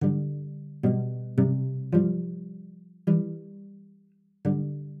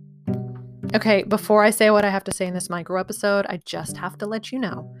Okay, before I say what I have to say in this micro episode, I just have to let you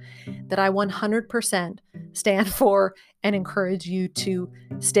know that I 100% stand for and encourage you to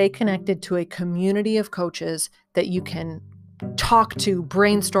stay connected to a community of coaches that you can talk to,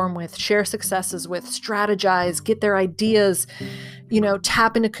 brainstorm with, share successes with, strategize, get their ideas,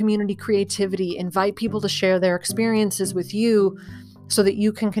 tap into community creativity, invite people to share their experiences with you so that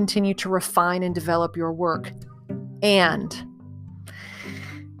you can continue to refine and develop your work. And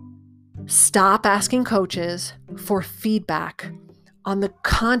stop asking coaches for feedback on the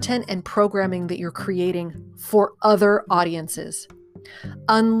content and programming that you're creating for other audiences.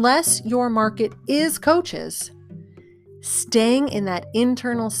 Unless your market is coaches, staying in that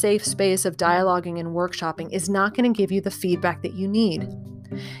internal safe space of dialoguing and workshopping is not going to give you the feedback that you need.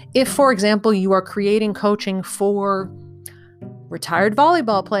 If, for example, you are creating coaching for retired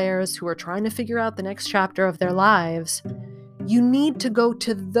volleyball players who are trying to figure out the next chapter of their lives, you need to go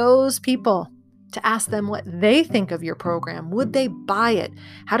to those people to ask them what they think of your program. Would they buy it?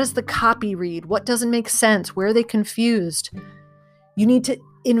 How does the copy read? What doesn't make sense? Where are they confused? You need to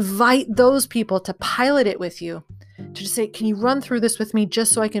invite those people to pilot it with you, to just say, can you run through this with me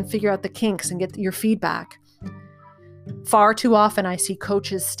just so I can figure out the kinks and get your feedback? Far too often I see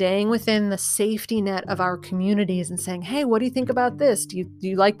coaches staying within the safety net of our communities and saying, hey, what do you think about this? Do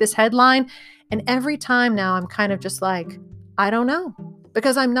you like this headline? And every time now I'm kind of just like, I don't know,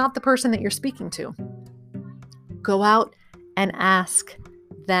 because I'm not the person that you're speaking to. Go out and ask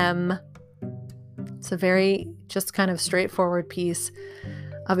them. It's a very just kind of straightforward piece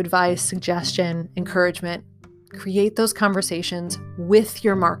of advice, suggestion, encouragement. Create those conversations with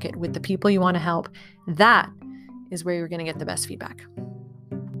your market, with the people you want to help. That is where you're going to get the best feedback.